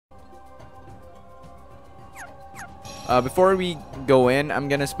Before we go in, I'm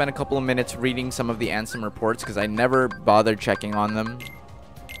gonna spend a couple of minutes reading some of the Ansem reports because I never bothered checking on them.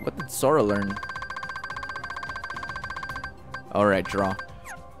 What did Sora learn? Alright, draw.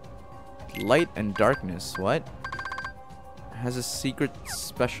 Light and darkness. What? Has a secret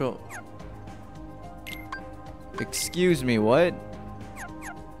special... Excuse me, what?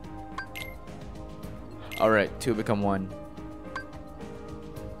 Alright, two become one.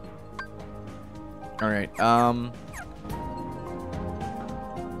 Alright,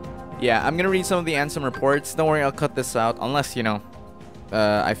 yeah, I'm gonna read some of the Ansem reports. Don't worry, I'll cut this out. Unless, you know,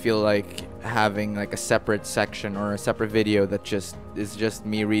 I feel like having like a separate section or a separate video that is just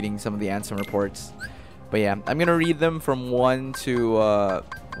me reading some of the Ansem reports. But yeah, I'm gonna read them from 1 to,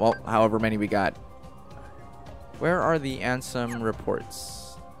 well, however many we got. Where are the Ansem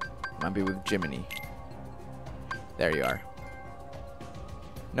reports? Might be with Jiminy. There you are.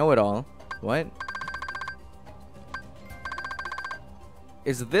 Know it all. What?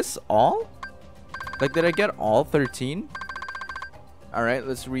 Is this all? Like, did I get all 13? Alright,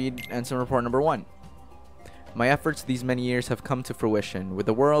 let's read Ansem report number 1. My efforts these many years have come to fruition. With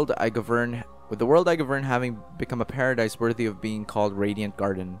the world I govern having become a paradise worthy of being called Radiant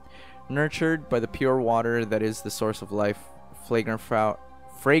Garden. Nurtured by the pure water that is the source of life, fragrant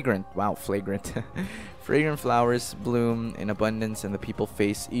flowers bloom in abundance and the people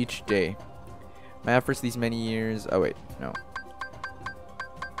face each day. My efforts these many years... Oh, wait. No.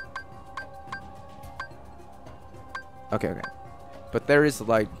 Okay. But there is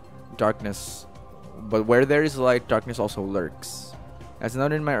light, darkness. But where there is light, darkness also lurks. As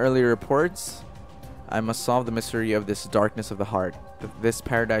noted in my earlier reports, I must solve the mystery of this darkness of the heart. This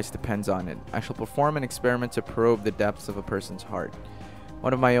paradise depends on it. I shall perform an experiment to probe the depths of a person's heart.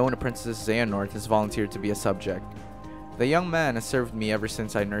 One of my own apprentices, Xehanort, has volunteered to be a subject. The young man has served me ever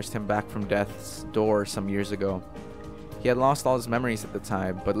since I nursed him back from death's door some years ago. He had lost all his memories at the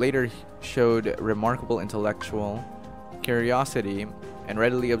time, but later showed remarkable intellectual curiosity and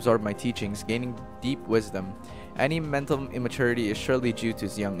readily absorbed my teachings, gaining deep wisdom. Any mental immaturity is surely due to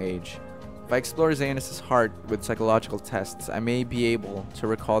his young age. If I explore Xehanort' heart with psychological tests, I may be able to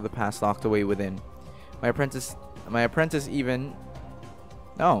recall the past locked away within. My apprentice even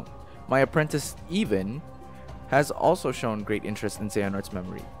has also shown great interest in Xehanort's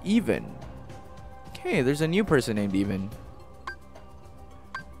memory. Even. Okay, there's a new person named Even.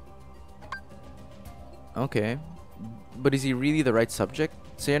 Okay. But is he really the right subject?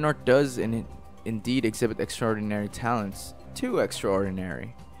 Xehanort does indeed exhibit extraordinary talents. Too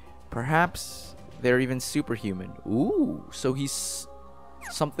extraordinary. Perhaps they're even superhuman. Ooh, so he's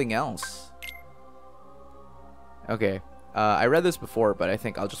something else. Okay. I read this before, but I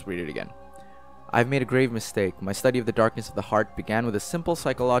think I'll just read it again. I've made a grave mistake. My study of the darkness of the heart began with a simple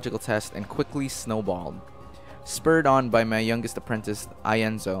psychological test and quickly snowballed. Spurred on by my youngest apprentice,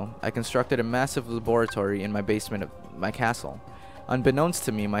 Ienzo, I constructed a massive laboratory in my basement of my castle. Unbeknownst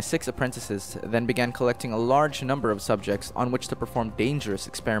to me, my 6 apprentices then began collecting a large number of subjects on which to perform dangerous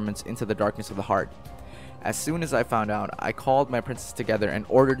experiments into the darkness of the heart. As soon as I found out, I called my apprentices together and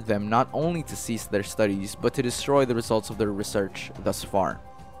ordered them not only to cease their studies, but to destroy the results of their research thus far.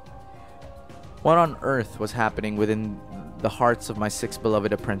 What on earth was happening within the hearts of my 6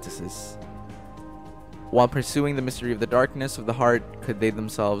 beloved apprentices? While pursuing the mystery of the darkness of the heart, could they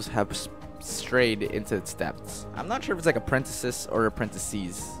themselves have strayed into its depths? I'm not sure if it's like apprentices or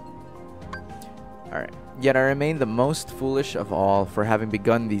apprentices. Alright. Yet I remain the most foolish of all for having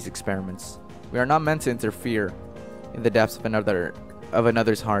begun these experiments. We are not meant to interfere in the depths of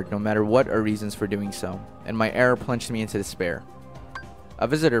another's heart, no matter what our reasons for doing so, and my error plunged me into despair. A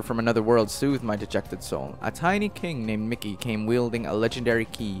visitor from another world soothed my dejected soul. A tiny king named Mickey came wielding a legendary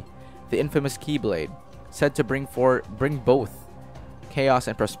key, the infamous Keyblade, said to bring both chaos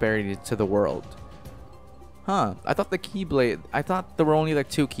and prosperity to the world. Huh, I thought there were only like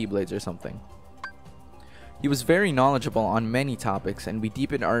 2 Keyblades or something. He was very knowledgeable on many topics, and we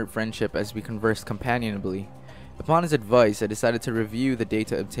deepened our friendship as we conversed companionably. Upon his advice, I decided to review the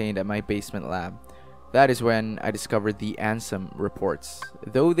data obtained at my basement lab. That is when I discovered the Ansem reports.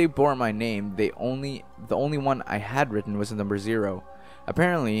 Though they bore my name, the only one I had written was number 0.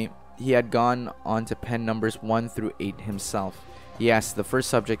 Apparently, he had gone on to pen numbers 1 through 8 himself. He asked the first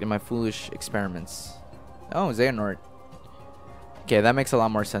subject in my foolish experiments. Oh, Xehanort. Okay, that makes a lot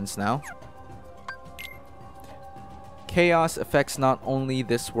more sense now. Chaos affects not only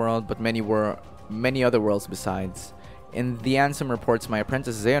this world, but many other worlds besides. In the Ansem reports my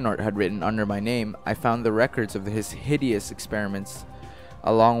apprentice Xehanort had written under my name, I found the records of his hideous experiments,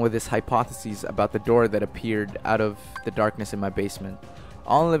 along with his hypotheses about the door that appeared out of the darkness in my basement.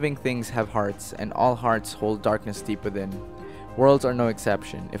 All living things have hearts, and all hearts hold darkness deep within. Worlds are no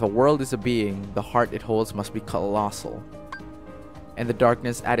exception. If a world is a being, the heart it holds must be colossal. And the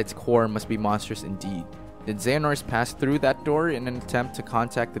darkness at its core must be monstrous indeed. Did Xehanort pass through that door in an attempt to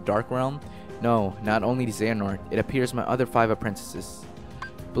contact the Dark Realm? No, not only Xehanort, it appears my other 5 apprentices,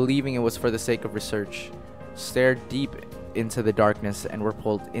 believing it was for the sake of research, stared deep into the darkness and were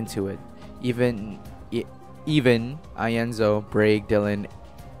pulled into it. Even Ienzo, Braig, Dylan,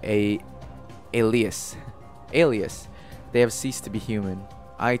 Alias, they have ceased to be human.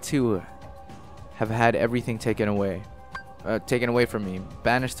 I too have had everything taken away from me,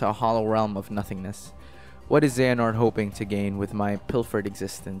 banished to a hollow realm of nothingness. What is Xehanort hoping to gain with my pilfered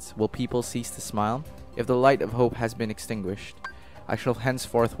existence? Will people cease to smile? If the light of hope has been extinguished, I shall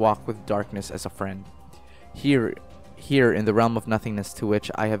henceforth walk with darkness as a friend. Here in the realm of nothingness to which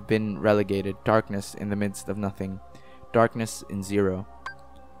I have been relegated, darkness in the midst of nothing, darkness in zero.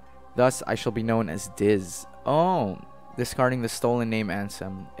 Thus I shall be known as Diz. Oh, discarding the stolen name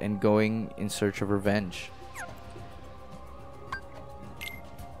Ansem and going in search of revenge.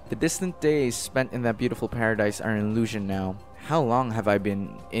 The distant days spent in that beautiful paradise are an illusion now. How long have I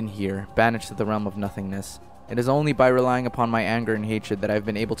been in here, banished to the realm of nothingness? It is only by relying upon my anger and hatred that I have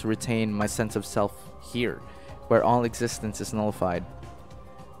been able to retain my sense of self here, where all existence is nullified.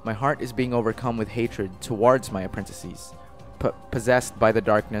 My heart is being overcome with hatred towards my apprentices, possessed by the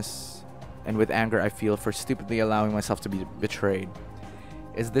darkness, and with anger I feel for stupidly allowing myself to be betrayed.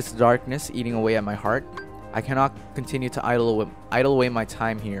 Is this darkness eating away at my heart? I cannot continue to idle away my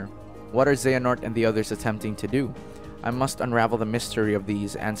time here. What are Xehanort and the others attempting to do? I must unravel the mystery of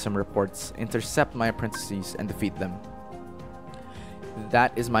these Ansem reports, intercept my apprentices, and defeat them.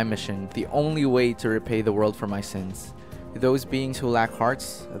 That is my mission, the only way to repay the world for my sins. Those beings who lack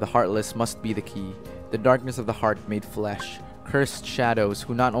hearts, the heartless, must be the key. The darkness of the heart made flesh. Cursed shadows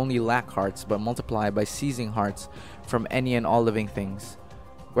who not only lack hearts, but multiply by seizing hearts from any and all living things.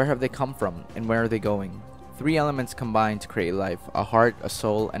 Where have they come from, and where are they going? 3 elements combine to create life, a heart, a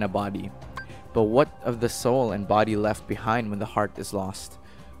soul, and a body. But what of the soul and body left behind when the heart is lost?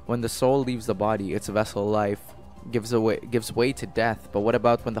 When the soul leaves the body, its vessel life gives way to death, but what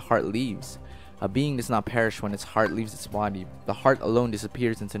about when the heart leaves? A being does not perish when its heart leaves its body. The heart alone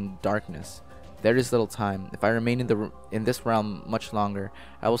disappears into darkness. There is little time. If I remain in this realm much longer,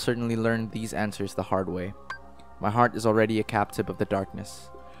 I will certainly learn these answers the hard way. My heart is already a captive of the darkness.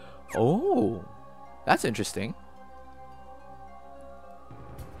 Oh, that's interesting.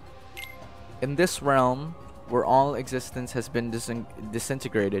 In this realm, where all existence has been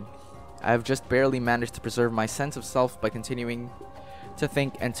disintegrated, I have just barely managed to preserve my sense of self by continuing to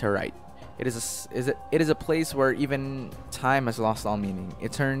think and to write. It is a place where even time has lost all meaning.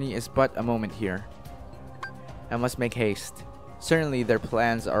 Eternity is but a moment here. I must make haste. Certainly their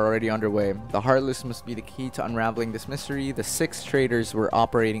plans are already underway. The Heartless must be the key to unraveling this mystery. The 6 traders were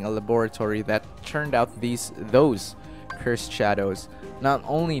operating a laboratory that churned out those cursed shadows. Not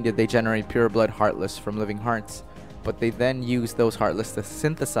only did they generate pure-blood Heartless from living hearts, but they then used those Heartless to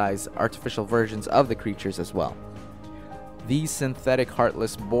synthesize artificial versions of the creatures as well. These synthetic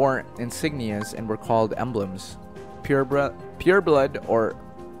Heartless bore insignias and were called emblems. Pureblood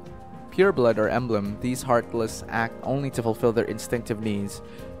or emblem, these Heartless act only to fulfill their instinctive needs.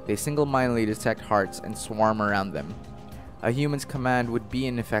 They single-mindedly detect hearts and swarm around them. A human's command would be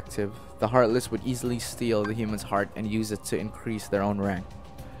ineffective. The Heartless would easily steal the human's heart and use it to increase their own rank.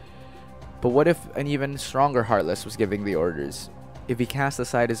 But what if an even stronger Heartless was giving the orders? If he cast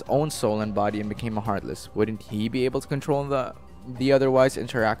aside his own soul and body and became a Heartless, wouldn't he be able to control the otherwise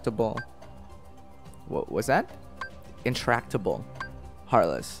intractable... What was that? Intractable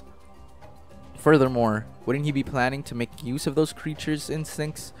Heartless. Furthermore, wouldn't he be planning to make use of those creatures'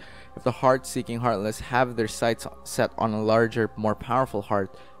 instincts? If the heart-seeking Heartless have their sights set on a larger, more powerful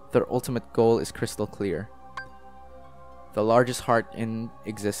heart, their ultimate goal is crystal clear. The largest heart in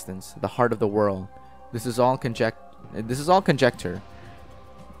existence, the heart of the world. This is all conjecture,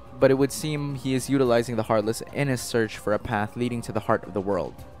 but it would seem he is utilizing the Heartless in his search for a path leading to the heart of the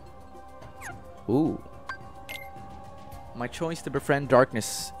world. Ooh. My choice to befriend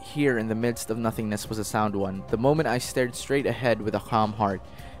darkness here in the midst of nothingness was a sound one. The moment I stared straight ahead with a calm heart,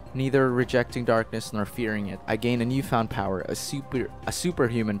 neither rejecting darkness nor fearing it, I gained a newfound power, a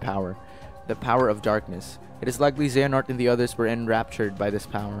superhuman power, the power of darkness. It is likely Xehanort and the others were enraptured by this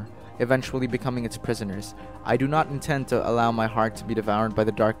power, eventually becoming its prisoners. I do not intend to allow my heart to be devoured by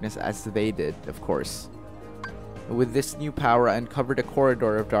the darkness as they did, of course. With this new power, I uncovered a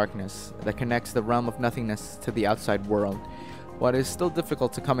corridor of darkness that connects the realm of nothingness to the outside world. While it is still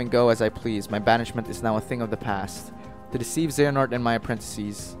difficult to come and go as I please, my banishment is now a thing of the past. To deceive Xehanort and my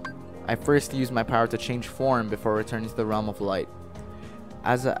apprentices, I first used my power to change form before returning to the realm of light.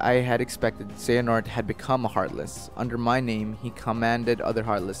 As I had expected, Xehanort had become a Heartless. Under my name, he commanded other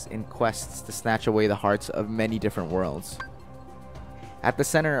Heartless in quests to snatch away the hearts of many different worlds. At the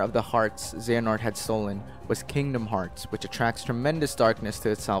center of the hearts Xehanort had stolen was Kingdom Hearts, which attracts tremendous darkness to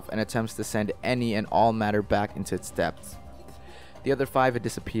itself and attempts to send any and all matter back into its depths. The other 5 had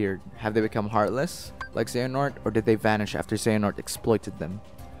disappeared. Have they become Heartless, like Xehanort, or did they vanish after Xehanort exploited them?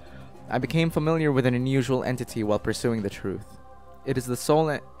 I became familiar with an unusual entity while pursuing the truth. It is the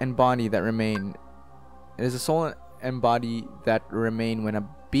soul and body that remain. It is the soul and body that remain when a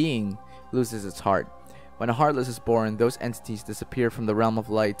being loses its heart. When a Heartless is born, those entities disappear from the realm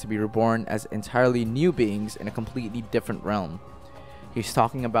of light to be reborn as entirely new beings in a completely different realm. He's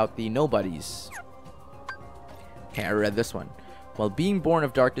talking about the nobodies. Okay, I read this one. While being born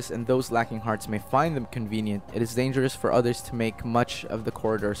of darkness and those lacking hearts may find them convenient, it is dangerous for others to make much of the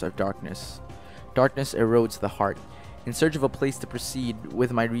corridors of darkness. Darkness erodes the heart. In search of a place to proceed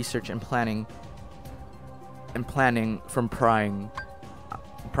with my research and planning from prying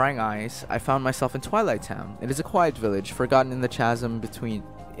eyes, I found myself in Twilight Town. It is a quiet village, forgotten in the chasm between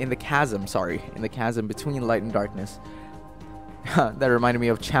light and darkness. That reminded me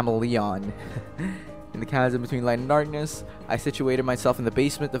of Chameleon. In the chasm between light and darkness, I situated myself in the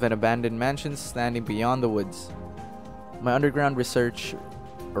basement of an abandoned mansion standing beyond the woods. My underground research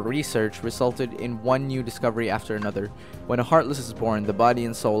resulted in one new discovery after another. When a Heartless is born, the body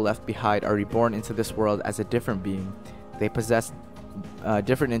and soul left behind are reborn into this world as a different being. They possess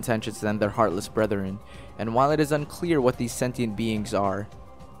different intentions than their Heartless brethren, and while it is unclear what these sentient beings are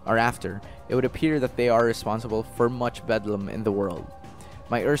after, it would appear that they are responsible for much bedlam in the world.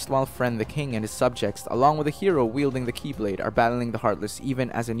 My erstwhile friend the king and his subjects, along with a hero wielding the Keyblade, are battling the Heartless even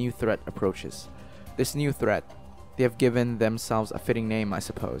as a new threat approaches. This new threat, they have given themselves a fitting name, I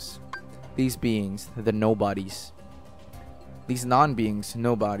suppose. These beings, the nobodies. These non-beings,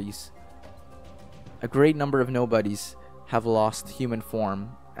 nobodies. A great number of nobodies have lost human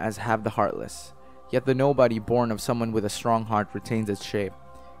form, as have the Heartless. Yet the nobody born of someone with a strong heart retains its shape,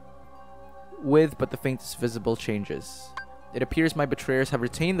 with but the faintest visible changes. It appears my betrayers have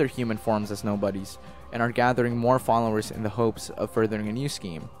retained their human forms as nobodies, and are gathering more followers in the hopes of furthering a new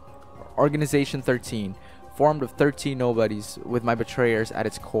scheme. Organization 13, formed of 13 nobodies with my betrayers at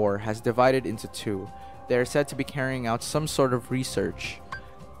its core, has divided into 2. They are said to be carrying out some sort of research.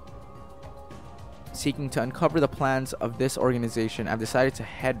 Seeking to uncover the plans of this organization, I've decided to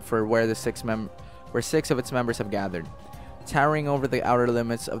head for where 6 of its members have gathered. Towering over the outer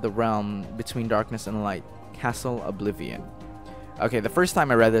limits of the realm between darkness and light, Castle Oblivion. Okay, the first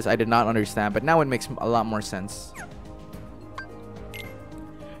time I read this, I did not understand, but now it makes a lot more sense.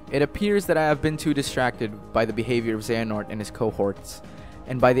 It appears that I have been too distracted by the behavior of Xehanort and his cohorts,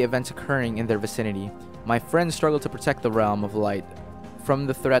 and by the events occurring in their vicinity. My friends struggle to protect the realm of light from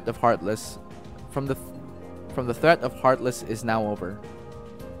the threat of Heartless. From the threat of Heartless is now over.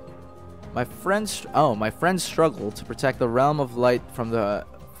 My friends struggle to protect the realm of light from the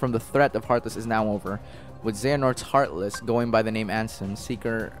threat of Heartless is now over. With Xehanort's Heartless, going by the name Ansem,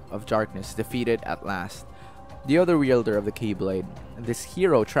 Seeker of Darkness, defeated at last. The other wielder of the Keyblade, this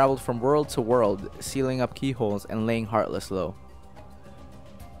hero traveled from world to world, sealing up keyholes and laying Heartless low.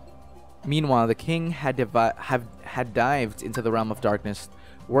 Meanwhile, the king had dived into the realm of darkness,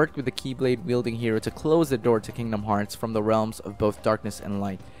 worked with the Keyblade-wielding hero to close the door to Kingdom Hearts from the realms of both darkness and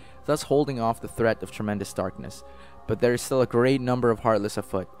light, thus holding off the threat of tremendous darkness. But there is still a great number of Heartless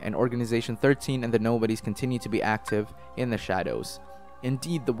afoot, and Organization 13 and the Nobodies continue to be active in the shadows.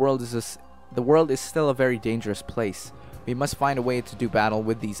 Indeed, the world is still a very dangerous place. We must find a way to do battle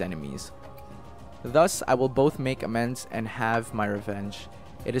with these enemies. Thus, I will both make amends and have my revenge.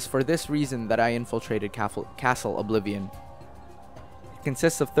 It is for this reason that I infiltrated Castle Oblivion. It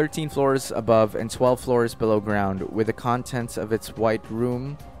consists of 13 floors above and 12 floors below ground, with the contents of its white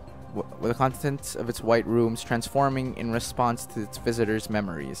rooms transforming in response to its visitors'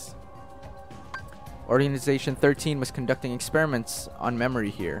 memories. Organization 13 was conducting experiments on memory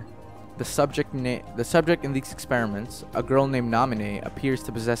here. The subject in these experiments, a girl named Namine, appears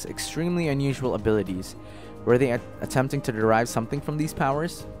to possess extremely unusual abilities. Were they attempting to derive something from these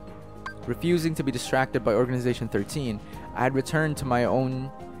powers? Refusing to be distracted by Organization 13, I had returned to my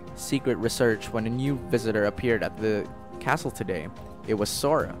own secret research when a new visitor appeared at the castle today. It was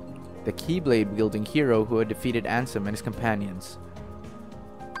Sora, the Keyblade-wielding hero who had defeated Ansem and his companions.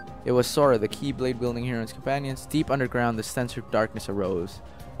 Deep underground, the stench of darkness arose.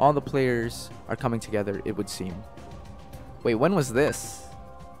 All the players are coming together, it would seem. Wait, when was this?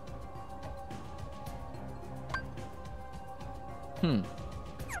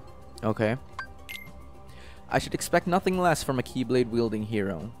 Okay. I should expect nothing less from a Keyblade-wielding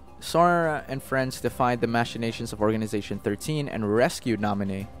hero. Sora and friends defied the machinations of Organization 13 and rescued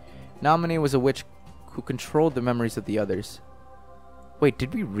Naminé. Naminé was a witch who controlled the memories of the others. Wait,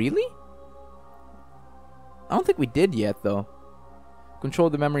 did we really? I don't think we did yet, though.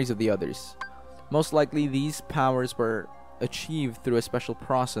 Controlled the memories of the others. Most likely, these powers were achieved through a special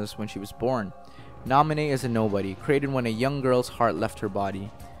process when she was born. Naminé is a nobody, created when a young girl's heart left her body.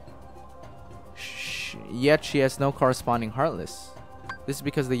 Yet she has no corresponding heartless. This is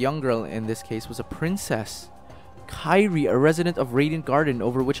because the young girl in this case was a princess. Kairi, a resident of Radiant Garden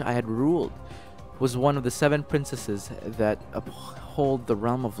over which I had ruled, was one of the 7 princesses that uphold the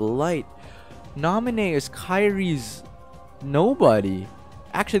realm of light. Naminé is Kairi's nobody.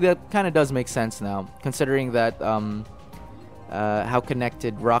 Actually, that kind of does make sense now, considering that how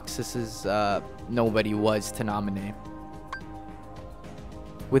connected Roxas's nobody was to Naminé.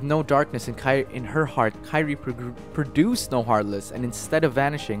 With no darkness in her heart, Kairi produced no heartless, and instead of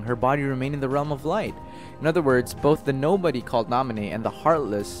vanishing, her body remained in the realm of light. In other words, both the nobody called Naminé and the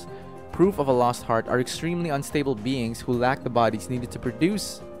heartless, proof of a lost heart, are extremely unstable beings who lack the bodies needed to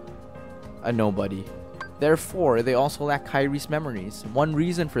produce a nobody. Therefore, they also lack Kairi's memories. One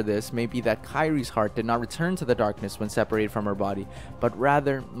reason for this may be that Kairi's heart did not return to the darkness when separated from her body, but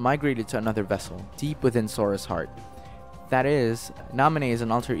rather migrated to another vessel, deep within Sora's heart. That is, Naminé is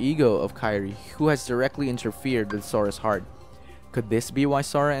an alter ego of Kairi, who has directly interfered with Sora's heart. Could this be why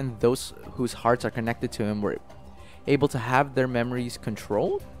Sora and those whose hearts are connected to him were able to have their memories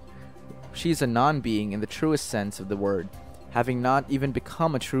controlled? She is a non-being in the truest sense of the word, having not even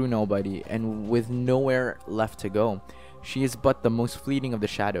become a true nobody, and with nowhere left to go. She is but the most fleeting of the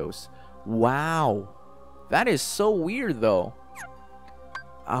shadows. Wow! That is so weird, though.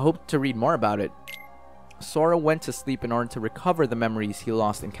 I hope to read more about it. Sora went to sleep in order to recover the memories he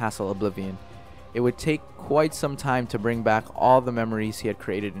lost in Castle Oblivion. It would take quite some time to bring back all the memories he had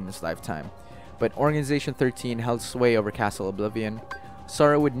created in his lifetime, but Organization 13 held sway over Castle Oblivion.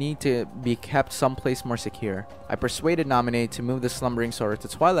 Sora would need to be kept someplace more secure. I persuaded Naminé to move the slumbering Sora to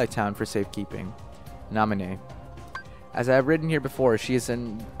Twilight Town for safekeeping. Naminé. As I have written here before, she is a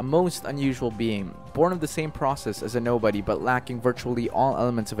most unusual being, born of the same process as a nobody but lacking virtually all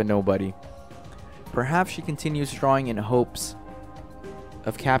elements of a nobody. Perhaps she continues drawing in hopes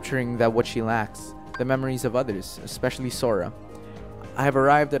of capturing that what she lacks, the memories of others, especially Sora. I have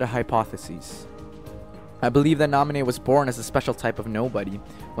arrived at a hypothesis. I believe that Naminé was born as a special type of nobody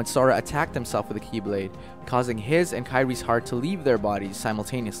when Sora attacked himself with a Keyblade, causing his and Kairi's heart to leave their bodies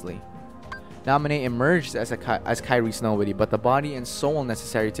simultaneously. Naminé emerged as Kairi's nobody, but the body and soul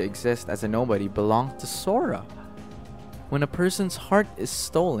necessary to exist as a nobody belonged to Sora. When a person's heart is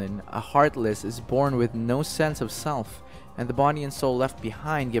stolen, a heartless is born with no sense of self, and the body and soul left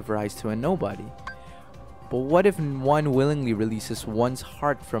behind give rise to a nobody. But what if one willingly releases one's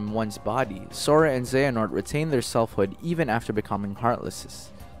heart from one's body? Sora and Xehanort retain their selfhood even after becoming heartlesses.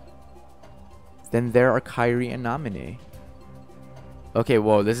 Then there are Kairi and Naminé. Okay,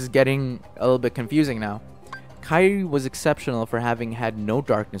 whoa, this is getting a little bit confusing now. Kairi was exceptional for having had no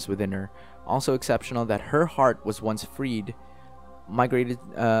darkness within her. Also exceptional that her heart was once freed,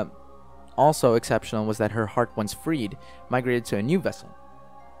 also exceptional was that her heart once freed, migrated to a new vessel.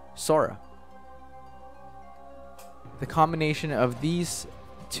 Sora. The combination of these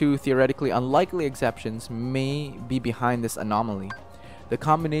two theoretically unlikely exceptions may be behind this anomaly. The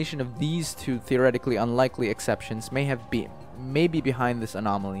combination of these two theoretically unlikely exceptions may be behind this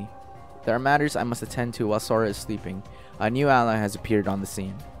anomaly. There are matters I must attend to while Sora is sleeping. A new ally has appeared on the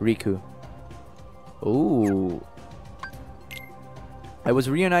scene. Riku. Ooh. I was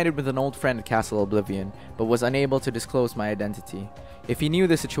reunited with an old friend at Castle Oblivion, but was unable to disclose my identity. If he knew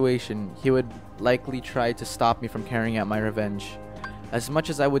the situation, he would likely try to stop me from carrying out my revenge. As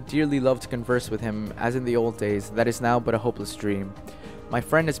much as I would dearly love to converse with him, as in the old days, that is now but a hopeless dream. My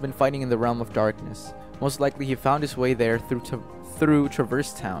friend has been fighting in the realm of darkness. Most likely he found his way there through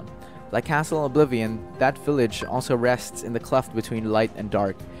Traverse Town. Like Castle Oblivion, that village also rests in the cleft between light and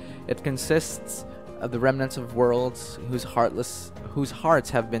dark. It consists of the remnants of worlds whose hearts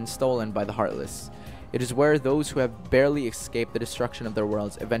have been stolen by the heartless. It is where those who have barely escaped the destruction of their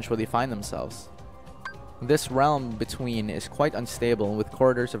worlds eventually find themselves. This realm between is quite unstable, with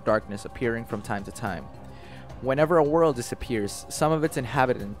corridors of darkness appearing from time to time. Whenever a world disappears, some of its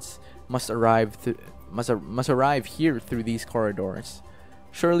inhabitants must arrive here through these corridors.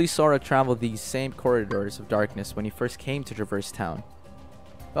 Surely Sora traveled these same corridors of darkness when he first came to Traverse Town.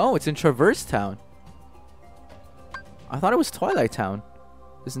 Oh, it's in Traverse Town. I thought it was Twilight Town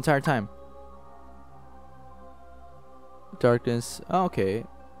this entire time. Darkness. Oh, okay.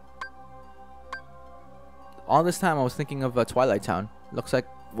 All this time I was thinking of Twilight Town. Looks like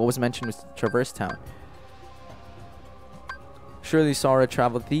what was mentioned was Traverse Town. Surely Sora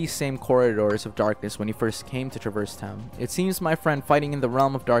traveled these same corridors of darkness when he first came to Traverse Town. It seems my friend fighting in the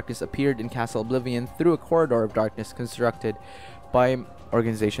realm of darkness appeared in Castle Oblivion through a corridor of darkness constructed by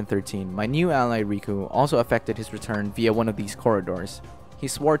Organization 13. My new ally Riku also affected his return via one of these corridors. He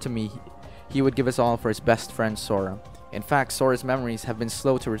swore to me he would give us all for his best friend Sora. In fact, Sora's memories have been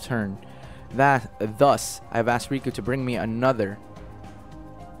slow to return. Thus, I have asked Riku to bring me another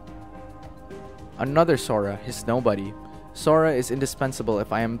Sora, his nobody. Sora is indispensable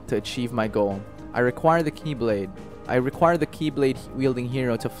if I am to achieve my goal. I require the Keyblade wielding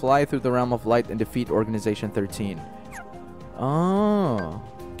hero to fly through the realm of light and defeat Organization 13. Oh.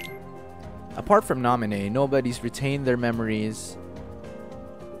 Apart from Naminé, nobodies retain their memories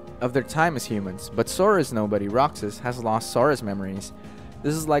of their time as humans, but Sora's nobody, Roxas, has lost Sora's memories.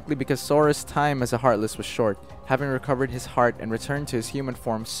 This is likely because Sora's time as a Heartless was short, having recovered his heart and returned to his human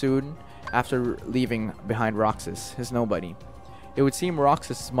form soon after leaving behind Roxas, his nobody. It would seem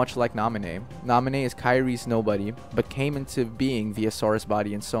Roxas is much like Naminé. Naminé is Kairi's nobody, but came into being via Sora's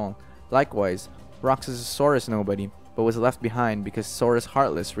body and soul. Likewise, Roxas is Sora's nobody, but was left behind because Sora's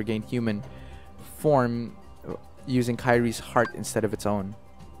Heartless regained human form using Kairi's heart instead of its own.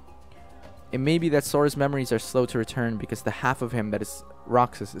 It may be that Sora's memories are slow to return because the half of him that is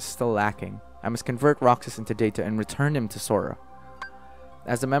Roxas is still lacking. I must convert Roxas into data and return him to Sora.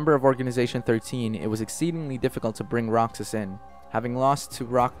 As a member of Organization 13, it was exceedingly difficult to bring Roxas in. Having lost to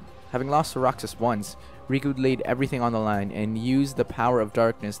Roxas once, Riku laid everything on the line and used the power of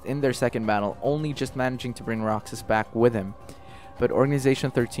darkness in their second battle, only just managing to bring Roxas back with him. But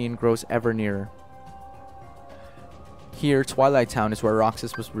Organization 13 grows ever nearer. Here, Twilight Town is where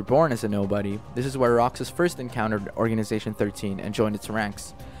Roxas was reborn as a nobody. This is where Roxas first encountered Organization 13 and joined its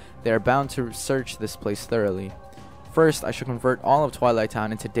ranks. They are bound to search this place thoroughly. First, I should convert all of Twilight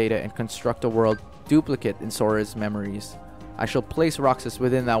Town into data and construct a world duplicate in Sora's memories. I shall place Roxas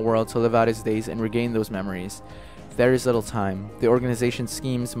within that world to live out his days and regain those memories. There is little time. The organization's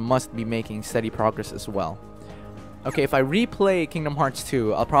schemes must be making steady progress as well. Okay, if I replay Kingdom Hearts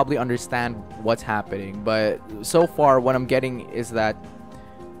 2, I'll probably understand what's happening, but so far what I'm getting is that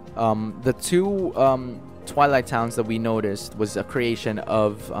the two Twilight Towns that we noticed was a creation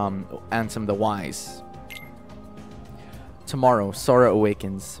of Ansem the Wise. Tomorrow, Sora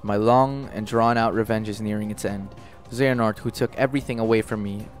awakens. My long and drawn-out revenge is nearing its end. Xehanort, who took everything away from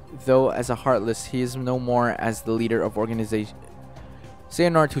me, though as a Heartless, he is no more as the leader of Organization...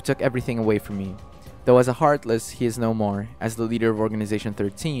 Xehanort, who took everything away from me. Though as a Heartless, he is no more. As the leader of Organization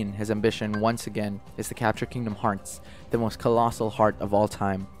 13, his ambition, once again, is to capture Kingdom Hearts, the most colossal heart of all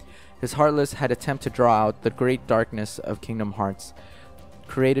time. His Heartless had attempted to draw out the great darkness of Kingdom Hearts,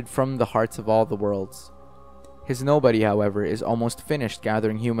 created from the hearts of all the worlds. His nobody, however, is almost finished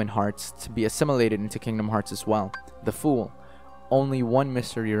gathering human hearts to be assimilated into Kingdom Hearts as well. The Fool. Only one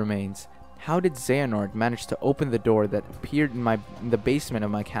mystery remains. How did Xehanort manage to open the door that appeared in the basement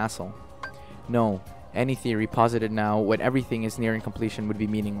of my castle? No, any theory posited now when everything is nearing completion would be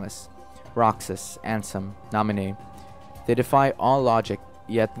meaningless. Roxas, Ansem, Naminé. They defy all logic,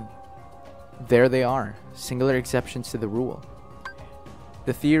 yet there they are, singular exceptions to the rule.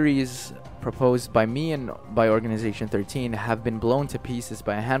 The theories proposed by me and by Organization 13 have been blown to pieces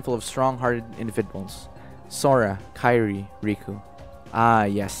by a handful of strong-hearted individuals. Sora, Kairi, Riku. Ah,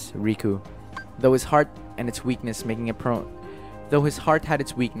 yes, Riku. Though his heart had its weakness making it prone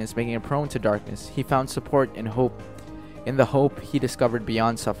to darkness, he found support in hope. In the hope he discovered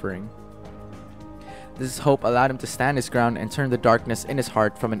beyond suffering. This hope allowed him to stand his ground and turn the darkness in his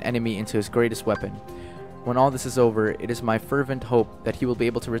heart from an enemy into his greatest weapon. When all this is over, it is my fervent hope that he will be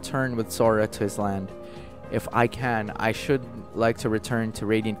able to return with Sora to his land. If I can, I should like to return to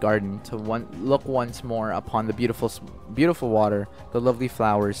Radiant Garden to look once more upon the beautiful water, the lovely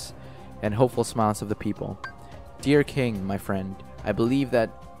flowers, and hopeful smiles of the people. Dear King, my friend, I believe that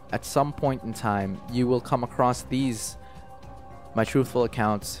at some point in time, you will come across these, my truthful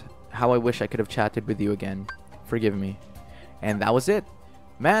accounts. How I wish I could have chatted with you again. Forgive me. And that was it.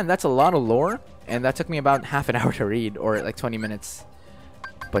 Man, that's a lot of lore, and that took me about half an hour to read, or like 20 minutes.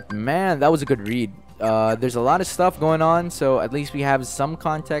 But man, that was a good read. There's a lot of stuff going on, so at least we have some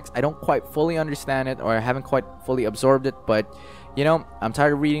context. I don't quite fully understand it, or I haven't quite fully absorbed it, but, you know, I'm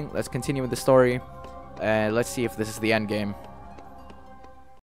tired of reading. Let's continue with the story. Let's see if this is the end game.